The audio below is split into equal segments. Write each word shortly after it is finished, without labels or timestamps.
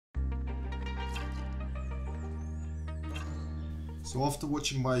So after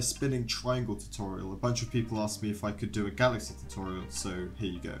watching my spinning triangle tutorial, a bunch of people asked me if I could do a galaxy tutorial, so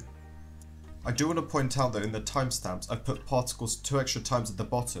here you go. I do want to point out that in the timestamps I've put particles 2 extra times at the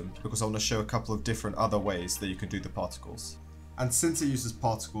bottom because I want to show a couple of different other ways that you can do the particles. And since it uses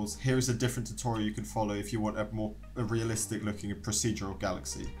particles, here is a different tutorial you can follow if you want a more realistic looking procedural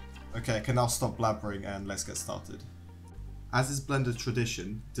galaxy. Okay, I can now stop blabbering and let's get started. As is Blender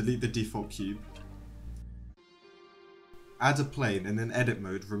tradition, delete the default cube. Add a plane and in edit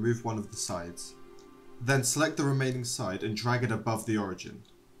mode remove one of the sides. Then select the remaining side and drag it above the origin.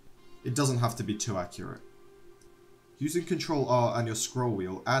 It doesn't have to be too accurate. Using Ctrl R and your scroll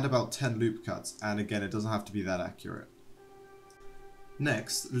wheel, add about 10 loop cuts, and again it doesn't have to be that accurate.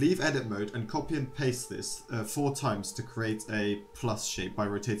 Next, leave edit mode and copy and paste this 4 times to create a plus shape by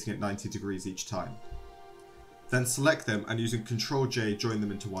rotating it 90 degrees each time. Then select them and using Ctrl J join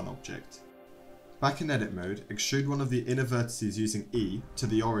them into one object. Back in edit mode, extrude one of the inner vertices using E to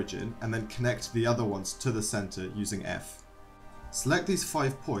the origin and then connect the other ones to the center using F. Select these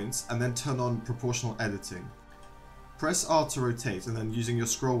 5 points and then turn on proportional editing. Press R to rotate and then using your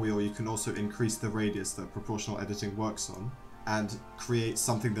scroll wheel you can also increase the radius that proportional editing works on and create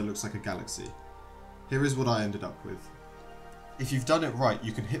something that looks like a galaxy. Here is what I ended up with. If you've done it right,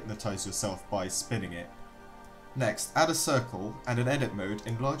 you can hypnotize yourself by spinning it. Next, add a circle and in edit mode,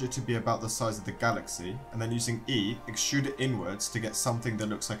 enlarge it to be about the size of the galaxy, and then using E, extrude it inwards to get something that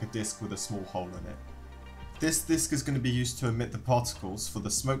looks like a disc with a small hole in it. This disc is going to be used to emit the particles for the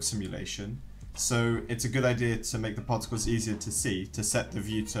smoke simulation, so it's a good idea to make the particles easier to see to set the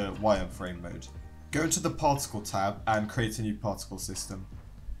view to wireframe mode. Go into the particle tab and create a new particle system.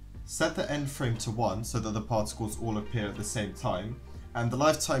 Set the end frame to 1 so that the particles all appear at the same time, and the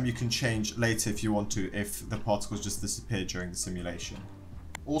lifetime you can change later if you want to, if the particles just disappear during the simulation.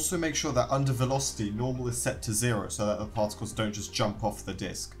 Also make sure that under velocity, normal is set to 0 so that the particles don't just jump off the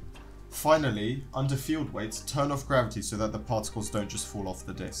disk. Finally, under field weights, turn off gravity so that the particles don't just fall off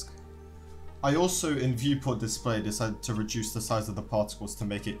the disk. I also, in viewport display, decided to reduce the size of the particles to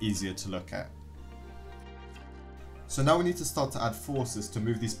make it easier to look at. So now we need to start to add forces to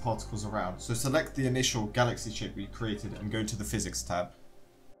move these particles around, so select the initial galaxy shape we created and go into the physics tab.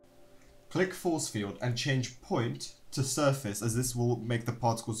 Click force field and change point to surface, as this will make the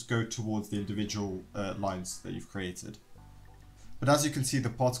particles go towards the individual lines that you've created. But as you can see, the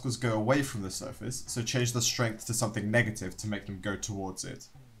particles go away from the surface, so change the strength to something negative to make them go towards it.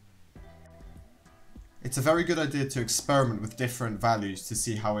 It's a very good idea to experiment with different values to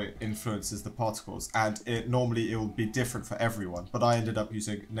see how it influences the particles, and normally it will be different for everyone, but I ended up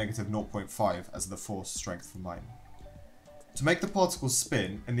using negative 0.5 as the force strength for mine. To make the particles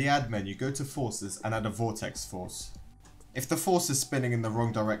spin, in the add menu go to forces and add a vortex force. If the force is spinning in the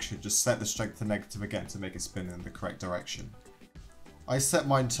wrong direction, just set the strength to negative again to make it spin in the correct direction. I set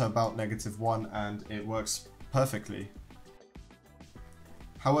mine to about -1 and it works perfectly.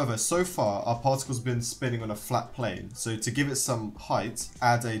 However, so far our particle's been spinning on a flat plane, so to give it some height,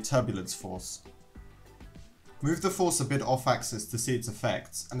 add a turbulence force. Move the force a bit off axis to see its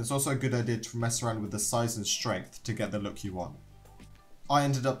effects, and it's also a good idea to mess around with the size and strength to get the look you want. I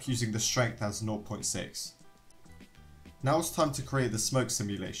ended up using the strength as 0.6. Now it's time to create the smoke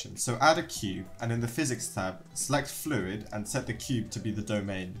simulation, so add a cube, and in the physics tab, select fluid and set the cube to be the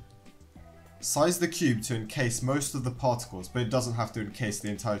domain. Size the cube to encase most of the particles, but it doesn't have to encase the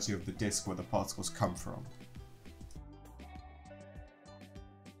entirety of the disk where the particles come from.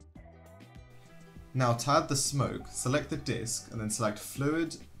 Now to add the smoke, select the disk and then select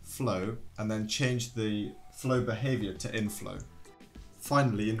fluid, flow, and then change the flow behavior to inflow.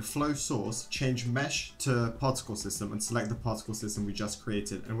 Finally, in flow source, change mesh to particle system and select the particle system we just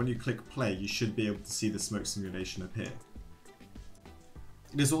created, and when you click play you should be able to see the smoke simulation appear.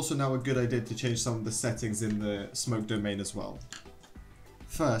 It is also now a good idea to change some of the settings in the smoke domain as well.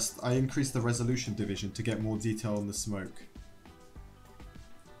 First, I increased the resolution division to get more detail on the smoke.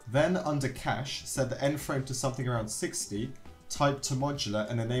 Then under cache, set the end frame to something around 60, type to modular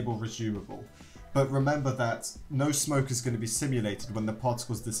and enable resumable. But remember that no smoke is going to be simulated when the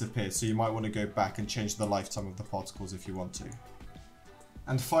particles disappear, so you might want to go back and change the lifetime of the particles if you want to.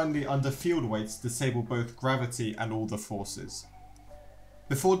 And finally, under field weights, disable both gravity and all the forces.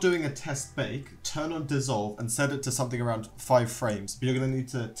 Before doing a test bake, turn on dissolve and set it to something around 5 frames, but you're going to need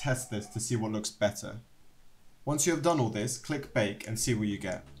to test this to see what looks better. Once you have done all this, click bake and see what you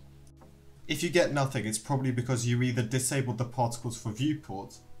get. If you get nothing, it's probably because you either disabled the particles for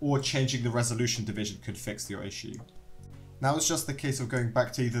viewport, or changing the resolution division could fix your issue. Now it's just the case of going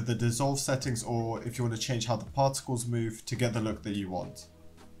back to either the dissolve settings or if you want to change how the particles move to get the look that you want.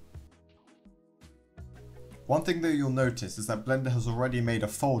 One thing that you'll notice is that Blender has already made a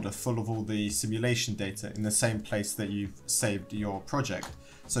folder full of all the simulation data in the same place that you've saved your project.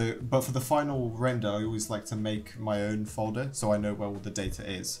 But for the final render, I always like to make my own folder so I know where all the data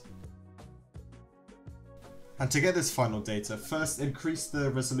is. And to get this final data, first increase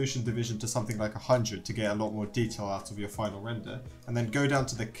the resolution division to something like 100 to get a lot more detail out of your final render, and then go down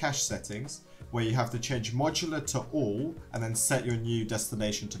to the cache settings where you have to change modular to all and then set your new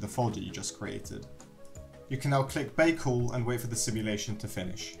destination to the folder you just created. You can now click bake all and wait for the simulation to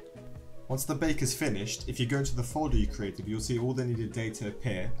finish. Once the bake is finished, if you go into the folder you created, you'll see all the needed data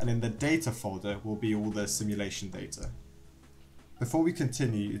appear, and in the data folder will be all the simulation data. Before we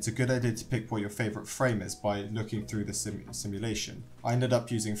continue, it's a good idea to pick what your favourite frame is by looking through the simulation. I ended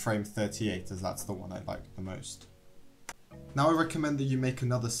up using frame 38 as that's the one I like the most. Now I recommend that you make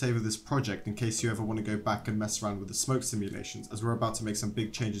another save of this project in case you ever want to go back and mess around with the smoke simulations, as we're about to make some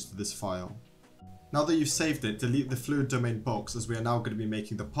big changes to this file. Now that you've saved it, delete the fluid domain box as we are now going to be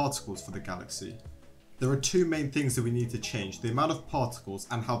making the particles for the galaxy. There are two main things that we need to change: the amount of particles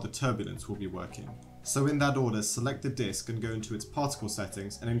and how the turbulence will be working. So in that order, select the disk and go into its particle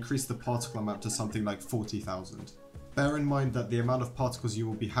settings and increase the particle amount to something like 40,000. Bear in mind that the amount of particles you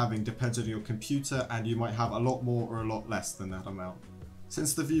will be having depends on your computer, and you might have a lot more or a lot less than that amount.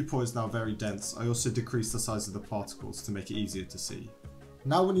 Since the viewport is now very dense, I also decreased the size of the particles to make it easier to see.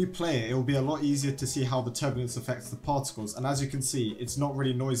 Now when you play it, it will be a lot easier to see how the turbulence affects the particles, and as you can see, it's not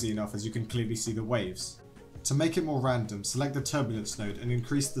really noisy enough as you can clearly see the waves. To make it more random, select the turbulence node and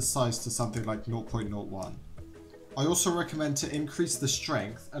increase the size to something like 0.01. I also recommend to increase the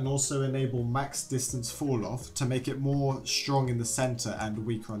strength and also enable max distance fall off to make it more strong in the center and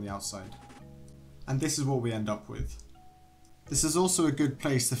weaker on the outside. And this is what we end up with. This is also a good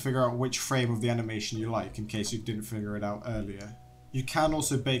place to figure out which frame of the animation you like in case you didn't figure it out earlier. You can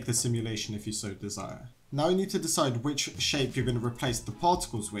also bake the simulation if you so desire. Now you need to decide which shape you're going to replace the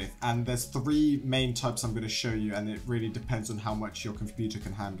particles with, and there's three main types I'm going to show you, and it really depends on how much your computer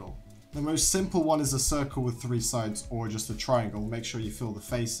can handle. The most simple one is a circle with three sides or just a triangle. Make sure you fill the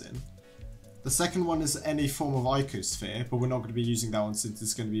face in. The second one is any form of icosphere, but we're not going to be using that one since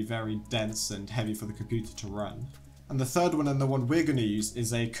it's going to be very dense and heavy for the computer to run. And the third one, and the one we're going to use,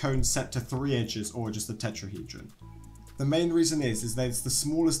 is a cone set to 3 edges or just a tetrahedron. The main reason is that it's the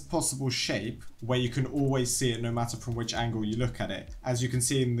smallest possible shape where you can always see it no matter from which angle you look at it. As you can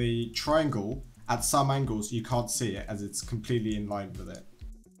see in the triangle, at some angles you can't see it as it's completely in line with it.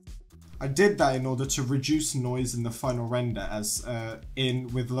 I did that in order to reduce noise in the final render, as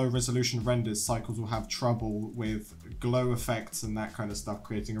with low resolution renders, Cycles will have trouble with glow effects and that kind of stuff,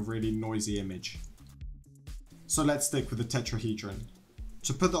 creating a really noisy image. So let's stick with the tetrahedron.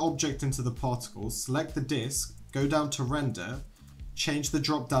 To put the object into the particles, select the disk, go down to render, change the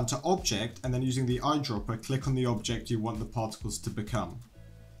drop down to object, and then using the eyedropper, click on the object you want the particles to become.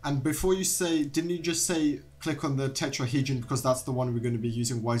 And before you say, didn't you just say click on the tetrahedron because that's the one we're going to be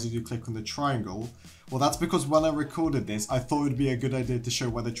using, why did you click on the triangle? Well, that's because when I recorded this, I thought it would be a good idea to show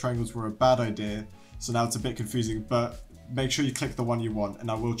whether triangles were a bad idea, so now it's a bit confusing, but make sure you click the one you want, and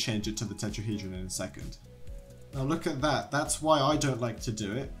I will change it to the tetrahedron in a second. Now look at that, that's why I don't like to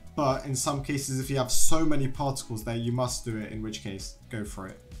do it. But in some cases, if you have so many particles there, you must do it, in which case, go for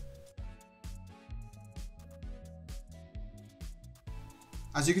it.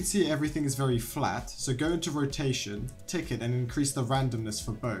 As you can see, everything is very flat, so go into rotation, tick it, and increase the randomness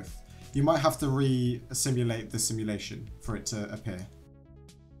for both. You might have to re-simulate the simulation for it to appear.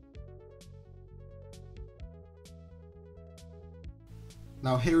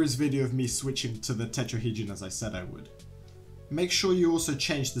 Now here is video of me switching to the tetrahedron as I said I would. Make sure you also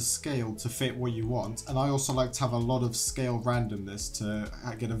change the scale to fit what you want, and I also like to have a lot of scale randomness to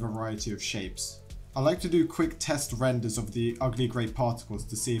get a variety of shapes. I like to do quick test renders of the ugly grey particles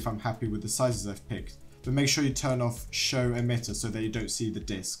to see if I'm happy with the sizes I've picked, but make sure you turn off show emitter so that you don't see the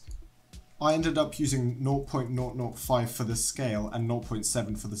disk. I ended up using 0.005 for the scale and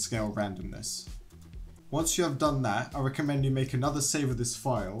 0.7 for the scale randomness. Once you have done that, I recommend you make another save of this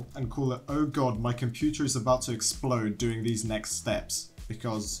file and call it "Oh god, my computer is about to explode doing these next steps,"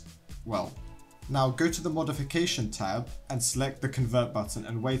 because, well. Now go to the modification tab and select the convert button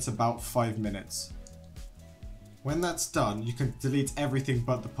and wait about 5 minutes. When that's done, you can delete everything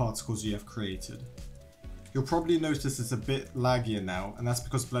but the particles you have created. You'll probably notice it's a bit laggier now, and that's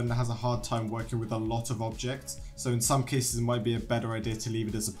because Blender has a hard time working with a lot of objects, so in some cases it might be a better idea to leave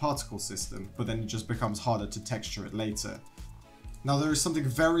it as a particle system, but then it just becomes harder to texture it later. Now there is something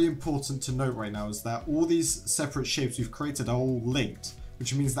very important to note right now, is that all these separate shapes we've created are all linked,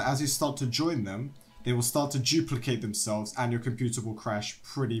 which means that as you start to join them, they will start to duplicate themselves and your computer will crash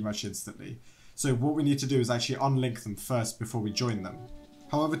pretty much instantly. So what we need to do is actually unlink them first before we join them.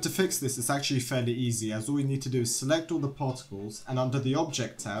 However, to fix this, it's actually fairly easy, as all we need to do is select all the particles and under the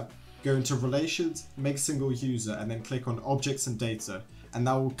Object tab, go into Relations, Make Single User, and then click on Objects and Data, and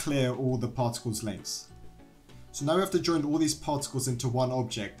that will clear all the particles links. So now we have to join all these particles into one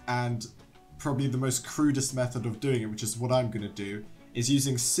object, and probably the most crudest method of doing it, which is what I'm going to do, is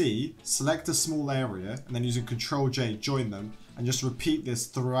using C, select a small area, and then using Ctrl-J, join them, and just repeat this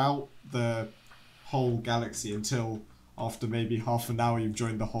throughout the whole galaxy until after maybe half an hour you've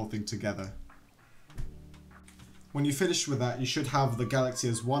joined the whole thing together. When you finish with that, you should have the galaxy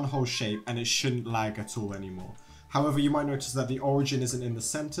as one whole shape and it shouldn't lag at all anymore. However, you might notice that the origin isn't in the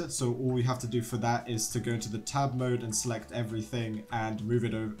center, so all we have to do for that is to go into the tab mode and select everything and move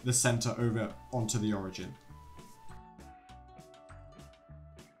it over the center over onto the origin.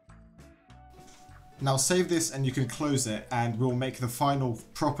 Now save this and you can close it, and we'll make the final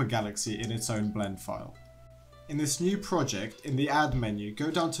proper galaxy in its own blend file. In this new project, in the add menu, go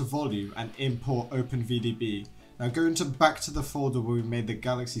down to volume and import OpenVDB. Now go back to the folder where we made the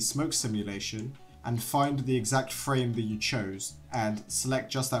galaxy smoke simulation and find the exact frame that you chose and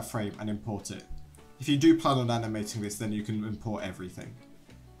select just that frame and import it. If you do plan on animating this, then you can import everything.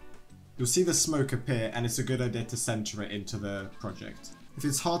 You'll see the smoke appear, and it's a good idea to center it into the project. If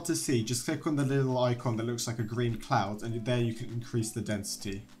it's hard to see, just click on the little icon that looks like a green cloud, and there you can increase the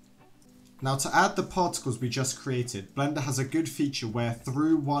density. Now to add the particles we just created, Blender has a good feature where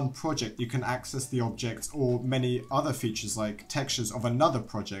through one project you can access the objects or many other features like textures of another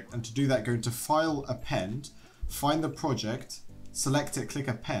project, and to do that go into File, Append, find the project, select it, click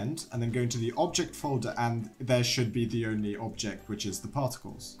Append, and then go into the Object folder, and there should be the only object, which is the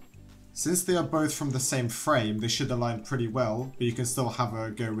particles. Since they are both from the same frame, they should align pretty well, but you can still have a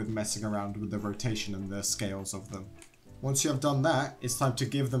go with messing around with the rotation and the scales of them. Once you have done that, it's time to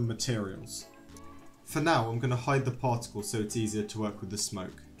give them materials. For now, I'm going to hide the particles so it's easier to work with the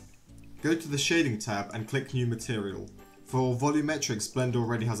smoke. Go to the Shading tab and click New Material. For volumetrics, Blender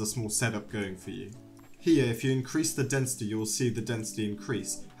already has a small setup going for you. Here, if you increase the density, you'll see the density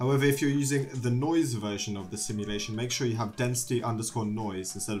increase. However, if you're using the noise version of the simulation, make sure you have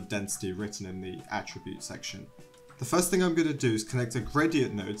density_noise instead of density written in the attribute section. The first thing I'm going to do is connect a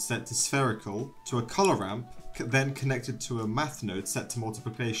gradient node set to spherical to a color ramp, then connected to a math node set to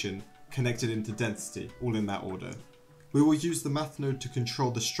multiplication, connected into density, all in that order. We will use the math node to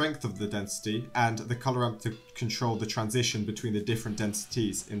control the strength of the density and the color ramp to control the transition between the different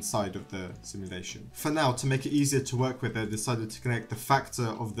densities inside of the simulation. For now, to make it easier to work with, I decided to connect the factor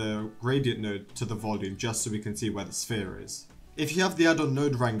of the gradient node to the volume just so we can see where the sphere is. If you have the add-on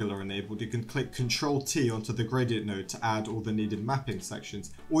Node Wrangler enabled, you can click Ctrl-T onto the gradient node to add all the needed mapping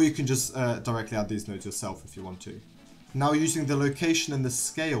sections, or you can just directly add these nodes yourself if you want to. Now, using the location and the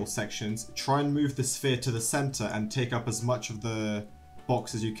scale sections, try and move the sphere to the center and take up as much of the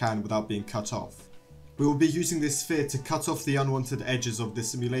box as you can without being cut off. We will be using this sphere to cut off the unwanted edges of the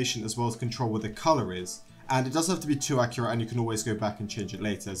simulation as well as control where the color is, and it doesn't have to be too accurate, and you can always go back and change it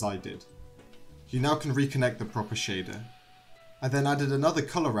later as I did. You now can reconnect the proper shader. I then added another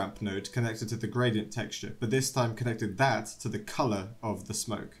color ramp node connected to the gradient texture, but this time connected that to the color of the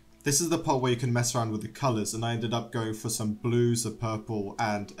smoke. This is the part where you can mess around with the colors, and I ended up going for some blues, a purple,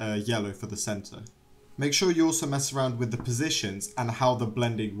 and a yellow for the center. Make sure you also mess around with the positions and how the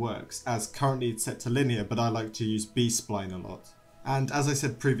blending works, as currently it's set to linear, but I like to use B-spline a lot. And as I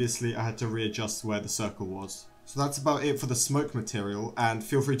said previously, I had to readjust where the circle was. So that's about it for the smoke material, and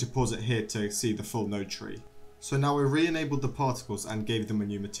feel free to pause it here to see the full node tree. So now we re-enabled the particles and gave them a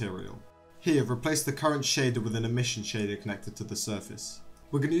new material. Here, replace the current shader with an emission shader connected to the surface.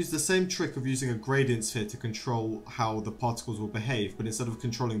 We're going to use the same trick of using a gradient sphere to control how the particles will behave, but instead of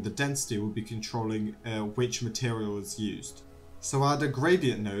controlling the density, we'll be controlling which material is used. So add a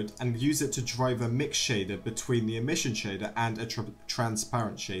gradient node and use it to drive a mix shader between the emission shader and a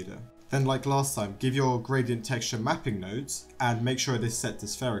transparent shader. Then, like last time, give your gradient texture mapping nodes and make sure it is set to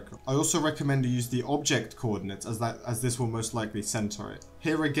spherical. I also recommend you use the object coordinates as this will most likely center it.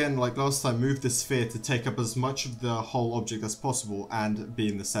 Here again, like last time, move the sphere to take up as much of the whole object as possible and be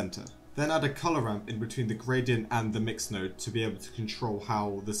in the center. Then add a color ramp in between the gradient and the mix node to be able to control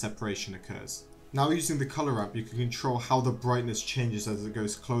how the separation occurs. Now, using the color ramp, you can control how the brightness changes as it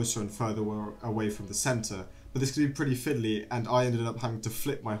goes closer and further away from the center. But this can be pretty fiddly, and I ended up having to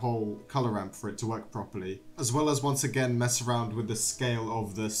flip my whole color ramp for it to work properly, as well as once again mess around with the scale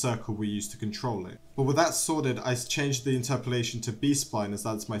of the circle we used to control it. But with that sorted, I changed the interpolation to B-spline, as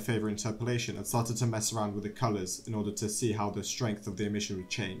that's my favorite interpolation, and started to mess around with the colors in order to see how the strength of the emission would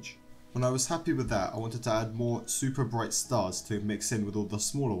change. When I was happy with that, I wanted to add more super bright stars to mix in with all the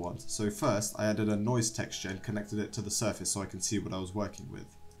smaller ones. So first, I added a noise texture and connected it to the surface so I can see what I was working with.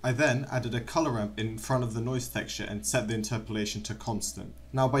 I then added a color ramp in front of the noise texture and set the interpolation to constant.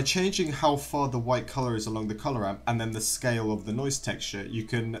 Now by changing how far the white color is along the color ramp and then the scale of the noise texture, you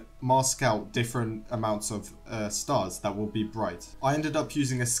can mask out different amounts of stars that will be bright. I ended up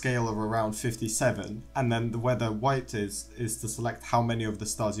using a scale of around 57, and then where the white is to select how many of the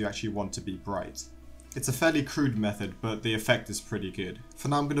stars you actually want to be bright. It's a fairly crude method, but the effect is pretty good. For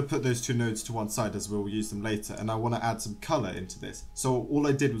now I'm going to put those two nodes to one side as we'll use them later, and I want to add some colour into this. So all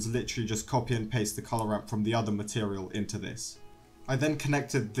I did was literally just copy and paste the colour ramp from the other material into this. I then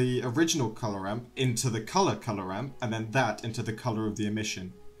connected the original colour ramp into the color ramp, and then that into the colour of the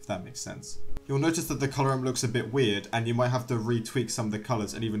emission, if that makes sense. You'll notice that the colour ramp looks a bit weird, and you might have to retweak some of the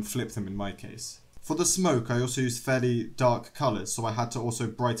colours and even flip them in my case. For the smoke, I also used fairly dark colours, so I had to also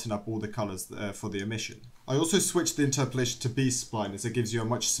brighten up all the colours for the emission. I also switched the interpolation to B-spline as it gives you a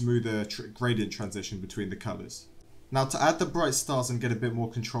much smoother gradient transition between the colours. Now to add the bright stars and get a bit more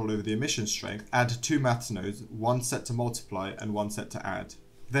control over the emission strength, add two math nodes, one set to multiply and one set to add.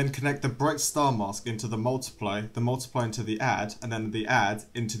 Then connect the bright star mask into the multiply into the add, and then the add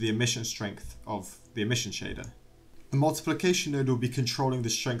into the emission strength of the emission shader. The multiplication node will be controlling the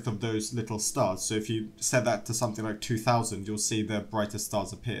strength of those little stars, so if you set that to something like 2000, you'll see the brighter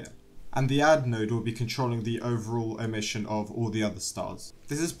stars appear. And the add node will be controlling the overall emission of all the other stars.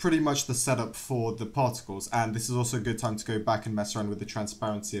 This is pretty much the setup for the particles, and this is also a good time to go back and mess around with the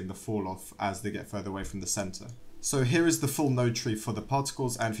transparency and the fall off as they get further away from the center. So here is the full node tree for the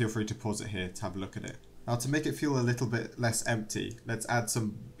particles, and feel free to pause it here to have a look at it. Now to make it feel a little bit less empty, let's add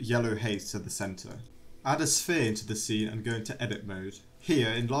some yellow haze to the center. Add a sphere into the scene and go into edit mode. Here,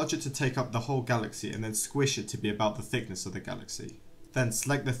 enlarge it to take up the whole galaxy and then squish it to be about the thickness of the galaxy. Then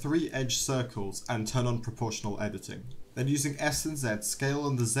select the three edge circles and turn on proportional editing. Then using S and Z, scale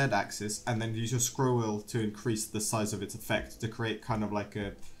on the Z axis and then use your scroll wheel to increase the size of its effect to create kind of like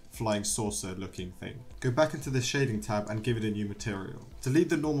a flying saucer looking thing. Go back into the shading tab and give it a new material. Delete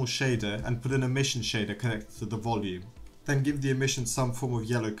the normal shader and put an emission shader connected to the volume. Then give the emission some form of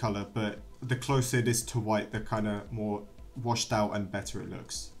yellow color, but the closer it is to white, the kind of more washed out and better it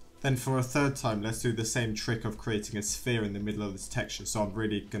looks. Then for a third time, let's do the same trick of creating a sphere in the middle of this texture, so I'm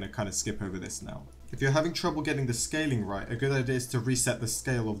really going to kind of skip over this now. If you're having trouble getting the scaling right, a good idea is to reset the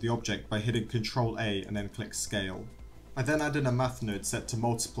scale of the object by hitting Ctrl A and then click Scale. I then added a math node set to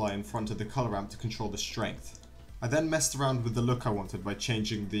multiply in front of the color ramp to control the strength. I then messed around with the look I wanted by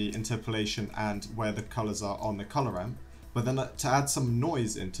changing the interpolation and where the colors are on the color ramp. But then to add some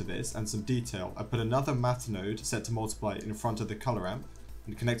noise into this and some detail, I put another math node set to multiply in front of the color ramp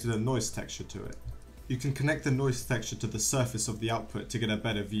and connected a noise texture to it. You can connect the noise texture to the surface of the output to get a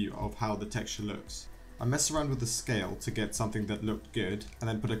better view of how the texture looks. I messed around with the scale to get something that looked good and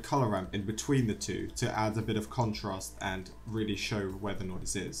then put a color ramp in between the two to add a bit of contrast and really show where the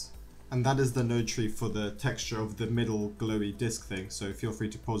noise is. And that is the node tree for the texture of the middle glowy disc thing, so feel free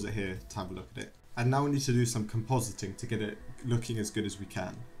to pause it here to have a look at it. And now we need to do some compositing to get it looking as good as we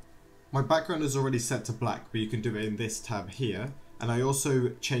can. My background is already set to black, but you can do it in this tab here. And I also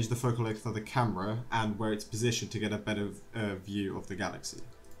changed the focal length of the camera and where it's positioned to get a better view of the galaxy.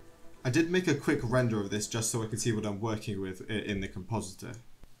 I did make a quick render of this just so I can see what I'm working with in the compositor.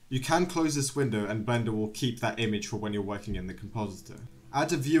 You can close this window and Blender will keep that image for when you're working in the compositor.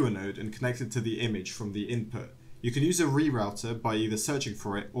 Add a viewer node and connect it to the image from the input. You can use a rerouter by either searching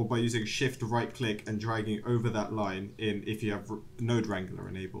for it or by using shift right click and dragging over that line in if you have node wrangler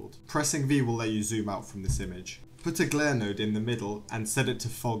enabled. Pressing V will let you zoom out from this image. Put a glare node in the middle and set it to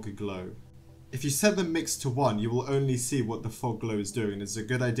fog glow. If you set the mix to 1, you will only see what the fog glow is doing, and it's a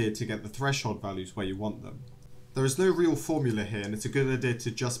good idea to get the threshold values where you want them. There is no real formula here, and it's a good idea to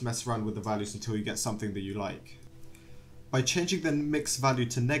just mess around with the values until you get something that you like. By changing the mix value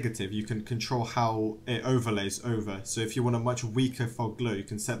to negative, you can control how it overlays over. So if you want a much weaker fog glow, you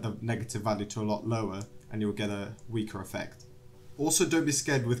can set the negative value to a lot lower and you'll get a weaker effect. Also, don't be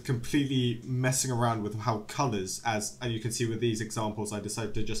scared with completely messing around with how colors, as you can see with these examples, I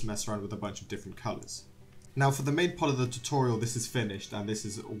decided to just mess around with a bunch of different colors. Now for the main part of the tutorial, this is finished and this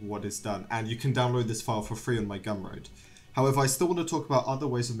is what is done, and you can download this file for free on my Gumroad. However, I still want to talk about other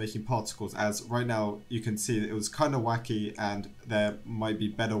ways of making particles, as right now you can see it was kind of wacky and there might be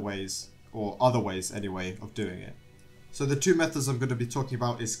better ways, or other ways anyway, of doing it. So the two methods I'm going to be talking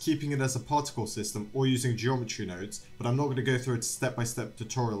about is keeping it as a particle system or using geometry nodes, but I'm not going to go through a step-by-step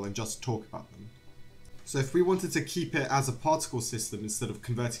tutorial and just talk about them. So if we wanted to keep it as a particle system instead of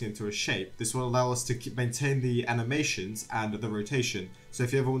converting it into a shape, this will allow us to maintain the animations and the rotation. So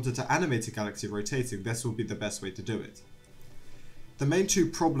if you ever wanted to animate a galaxy rotating, this will be the best way to do it. The main two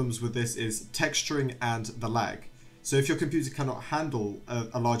problems with this is texturing and the lag. So if your computer cannot handle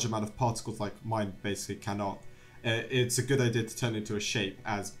a large amount of particles like mine basically cannot, it's a good idea to turn it into a shape,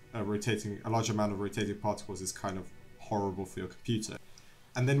 as a large amount of rotating particles is kind of horrible for your computer.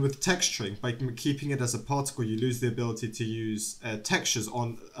 And then with texturing, by keeping it as a particle, you lose the ability to use textures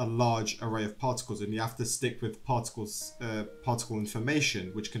on a large array of particles, and you have to stick with particle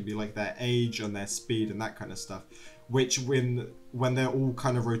information, which can be like their age and their speed and that kind of stuff, which when they're all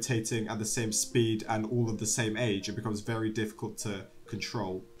kind of rotating at the same speed and all of the same age, it becomes very difficult to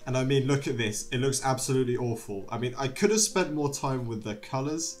control. And I mean, look at this, it looks absolutely awful. I mean, I could have spent more time with the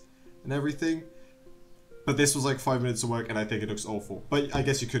colors and everything, but this was like 5 minutes of work and I think it looks awful. But I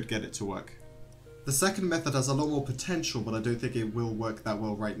guess you could get it to work. The second method has a lot more potential, but I don't think it will work that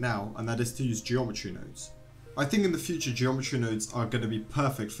well right now, and that is to use geometry nodes. I think in the future geometry nodes are going to be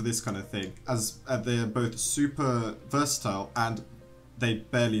perfect for this kind of thing, as they're both super versatile and they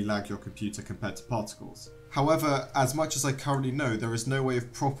barely lag your computer compared to particles. However, as much as I currently know, there is no way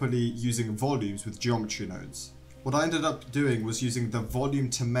of properly using volumes with geometry nodes. What I ended up doing was using the volume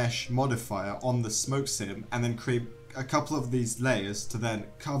to mesh modifier on the smoke sim and then create a couple of these layers to then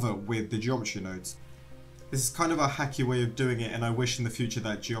cover with the geometry nodes. This is kind of a hacky way of doing it, and I wish in the future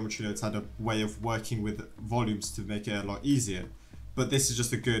that geometry nodes had a way of working with volumes to make it a lot easier, but this is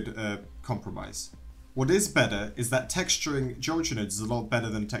just a good compromise. What is better is that texturing geometry nodes is a lot better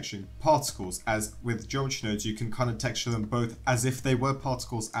than texturing particles, as with geometry nodes you can kind of texture them both as if they were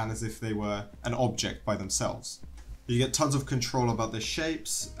particles and as if they were an object by themselves. You get tons of control about the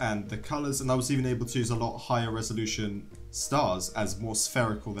shapes and the colors, and I was even able to use a lot higher resolution stars as more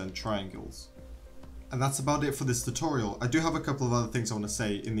spherical than triangles. And that's about it for this tutorial. I do have a couple of other things I want to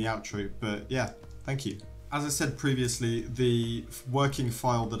say in the outro, but yeah, thank you. As I said previously, the working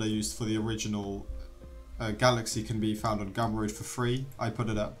file that I used for the original Galaxy can be found on Gumroad for free. I put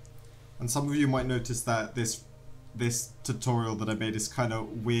it up. And some of you might notice that this tutorial that I made is kind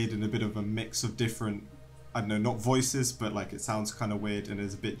of weird and a bit of a mix of different, I don't know, not voices, but like it sounds kind of weird and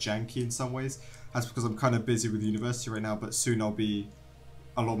is a bit janky in some ways. That's because I'm kind of busy with university right now, but soon I'll be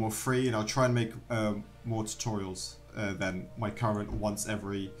a lot more free and I'll try and make more tutorials than my current once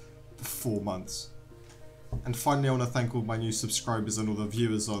every 4 months. And finally, I want to thank all my new subscribers and all the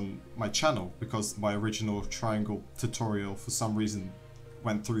viewers on my channel, because my original triangle tutorial for some reason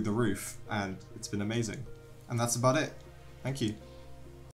went through the roof and it's been amazing. And that's about it. Thank you.